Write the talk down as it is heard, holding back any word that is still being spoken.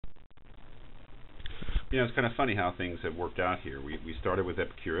It's kind of funny how things have worked out here. We started with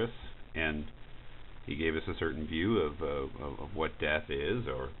Epicurus, and he gave us a certain view of what death is,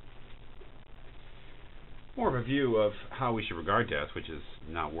 or more of a view of how we should regard death, which is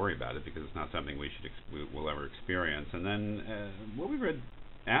not worry about it because it's not something we will ever experience. And then what we read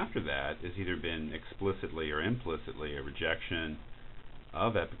after that has either been explicitly or implicitly a rejection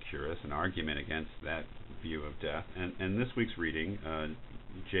of Epicurus, an argument against that view of death. And this week's reading,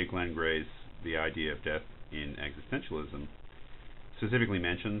 J. Glenn Gray's The Idea of Death in Existentialism, specifically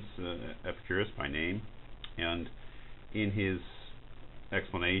mentions Epicurus by name, and in his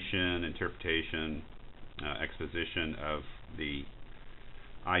explanation, interpretation, exposition of the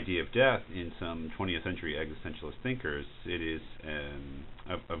idea of death in some 20th century existentialist thinkers, it is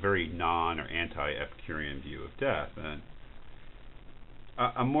a very non or anti-Epicurean view of death. And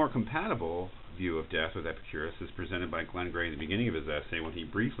a more compatible view of death with Epicurus is presented by Glenn Gray in the beginning of his essay when he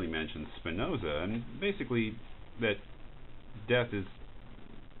briefly mentions Spinoza, and basically that death is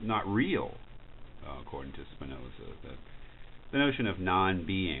not real, according to Spinoza. That the notion of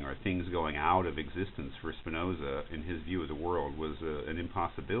non-being or things going out of existence for Spinoza, in his view of the world, was an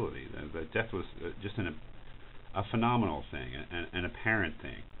impossibility. That death was just a phenomenal thing, an apparent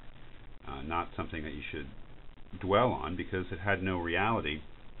thing, not something that you should dwell on because it had no reality.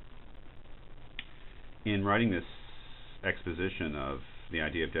 In writing this exposition of the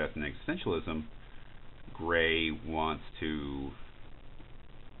idea of death and existentialism, Gray wants to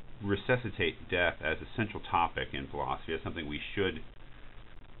resuscitate death as a central topic in philosophy, as something we should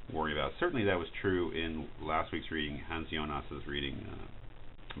worry about. Certainly that was true in last week's reading, Hans Jonas's reading,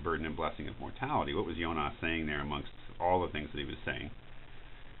 Burden and Blessing of Mortality. What was Jonas saying there amongst all the things that he was saying?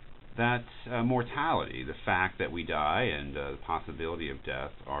 That mortality, the fact that we die, and the possibility of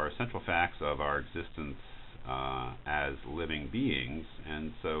death are essential facts of our existence as living beings,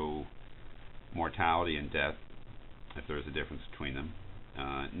 and so mortality and death, if there is a difference between them,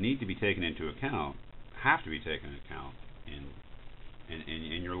 need to be taken into account, have to be taken into account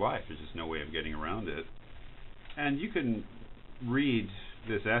in your life. There's just no way of getting around it. And you can read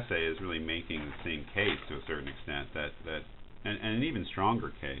this essay as really making the same case to a certain extent, and an even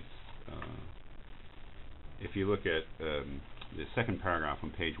stronger case. If you look at the second paragraph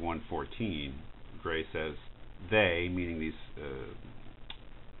on page 114, Gray says, they, meaning these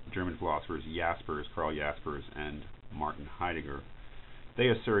German philosophers Karl Jaspers and Martin Heidegger, they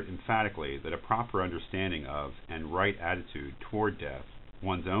assert emphatically that a proper understanding of and right attitude toward death,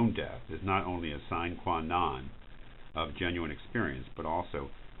 one's own death, is not only a sine qua non of genuine experience, but also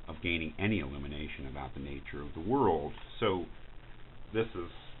of gaining any illumination about the nature of the world. So this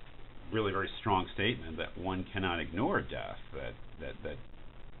is really a very strong statement that one cannot ignore death.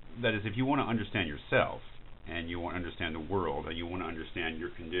 That is, if you want to understand yourself, and you want to understand the world, and you want to understand your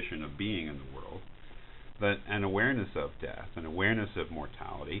condition of being in the world, that an awareness of death, an awareness of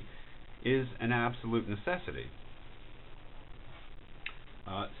mortality, is an absolute necessity.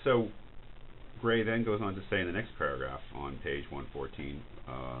 So Gray then goes on to say in the next paragraph on page 114,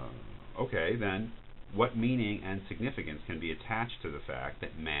 okay, then what meaning and significance can be attached to the fact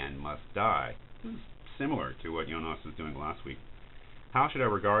that man must die? This is similar to what Jonas was doing last week. How should I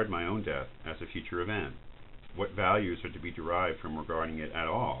regard my own death as a future event? What values are to be derived from regarding it at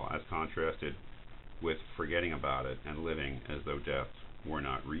all, as contrasted with forgetting about it and living as though death were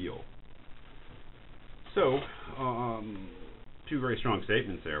not real? So, two very strong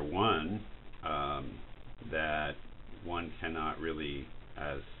statements there. One, that one cannot really,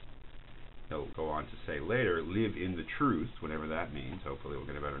 as he'll go on to say later, live in the truth, whatever that means. Hopefully we'll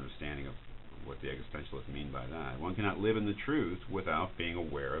get a better understanding of what the existentialists mean by that. One cannot live in the truth without being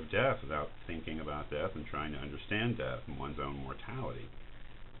aware of death, without thinking about death and trying to understand death and one's own mortality.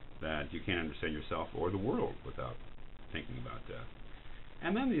 That you can't understand yourself or the world without thinking about death.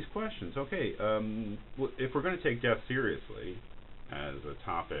 And then these questions, okay, if we're going to take death seriously as a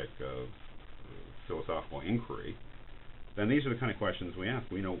topic of philosophical inquiry, then these are the kind of questions we ask.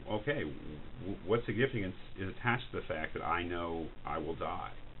 We know, okay, what significance is attached to the fact that I know I will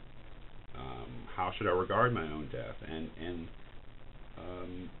die? How should I regard my own death? And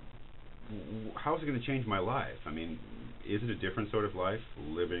how is it going to change my life? I mean, is it a different sort of life,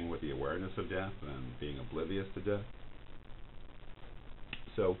 living with the awareness of death and being oblivious to death?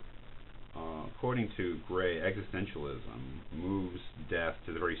 So, according to Gray, existentialism moves death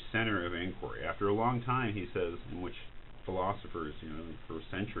to the very center of inquiry. After a long time, he says, in which philosophers, for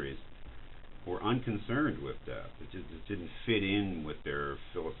centuries, were unconcerned with death. It just didn't fit in with their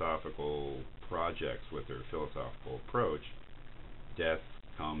philosophical projects, with their philosophical approach. Death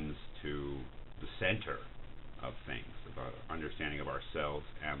comes to the center of things, about understanding of ourselves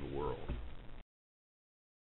and the world.